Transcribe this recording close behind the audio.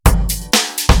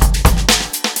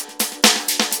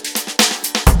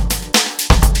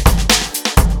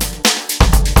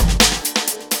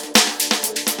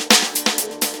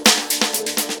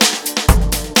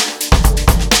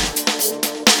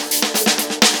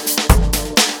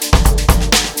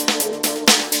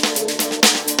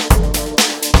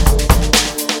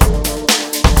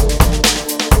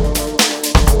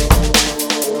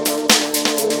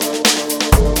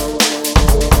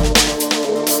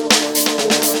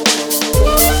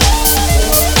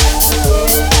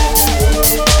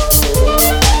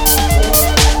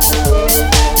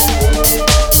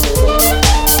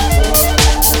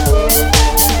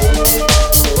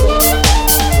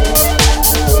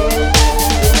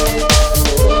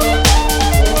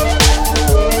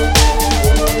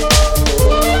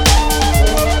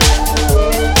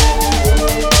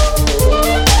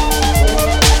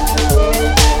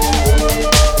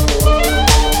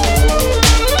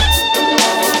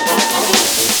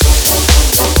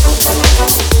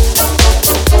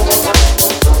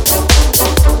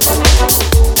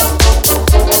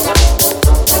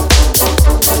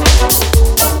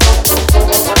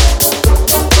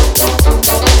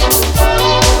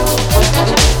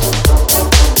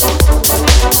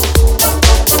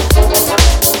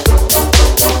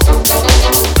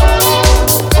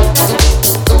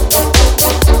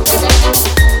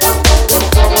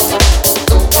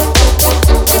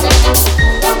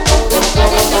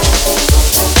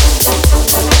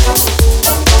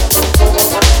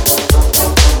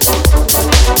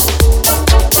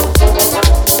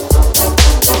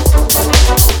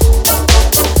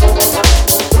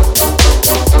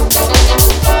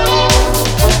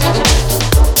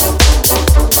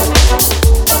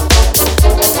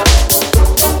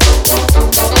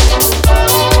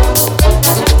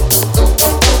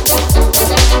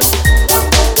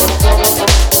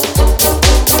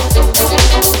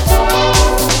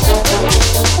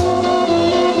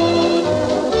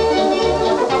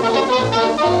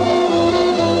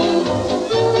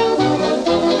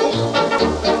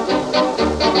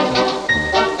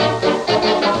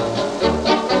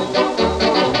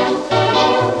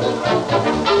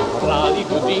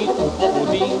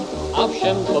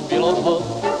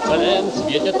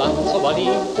světě tancovali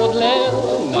podle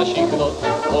našich not.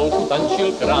 Holku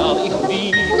tančil král i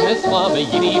chudý, dnes máme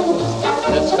jiný vkus.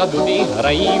 Dneska dudy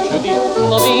hrají všudy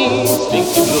nový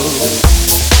swing i blues.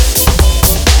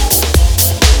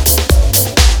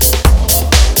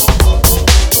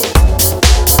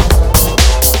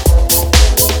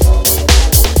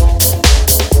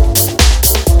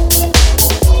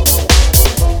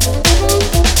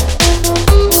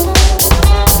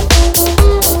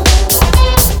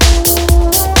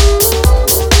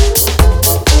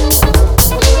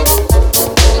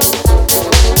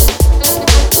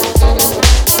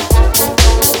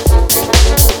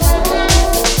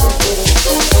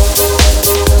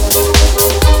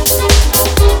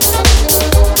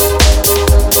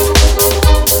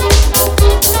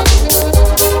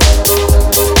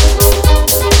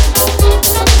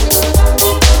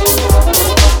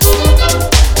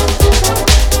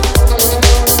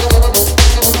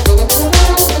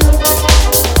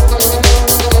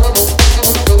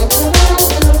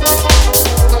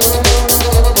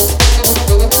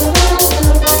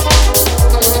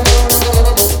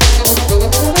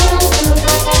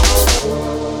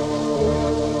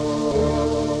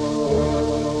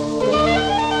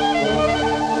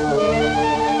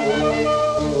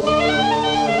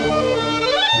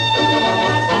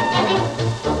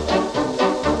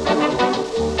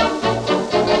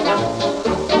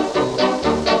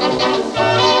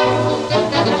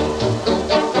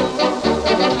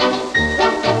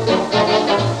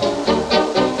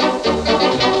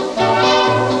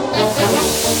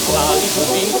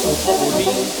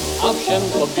 A všem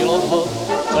to bylo vhod,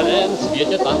 v celém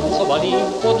světě tancovali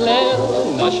podle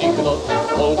našich not.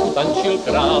 Holku tančil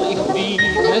král i chudý,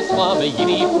 dnes máme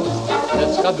jiný vkus.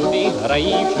 Dneska dudy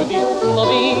hrají všudy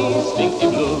nový swing i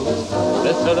blues.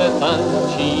 Veselé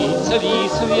tančí celý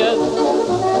svět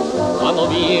a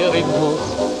nový rytmus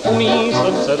umí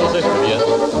slunce rozechvět.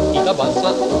 I ta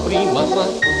basa, prý masa,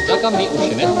 za kam mi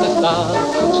už nechce stát.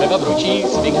 Třeba vručí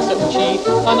swing se učí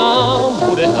a nám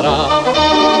bude hrát.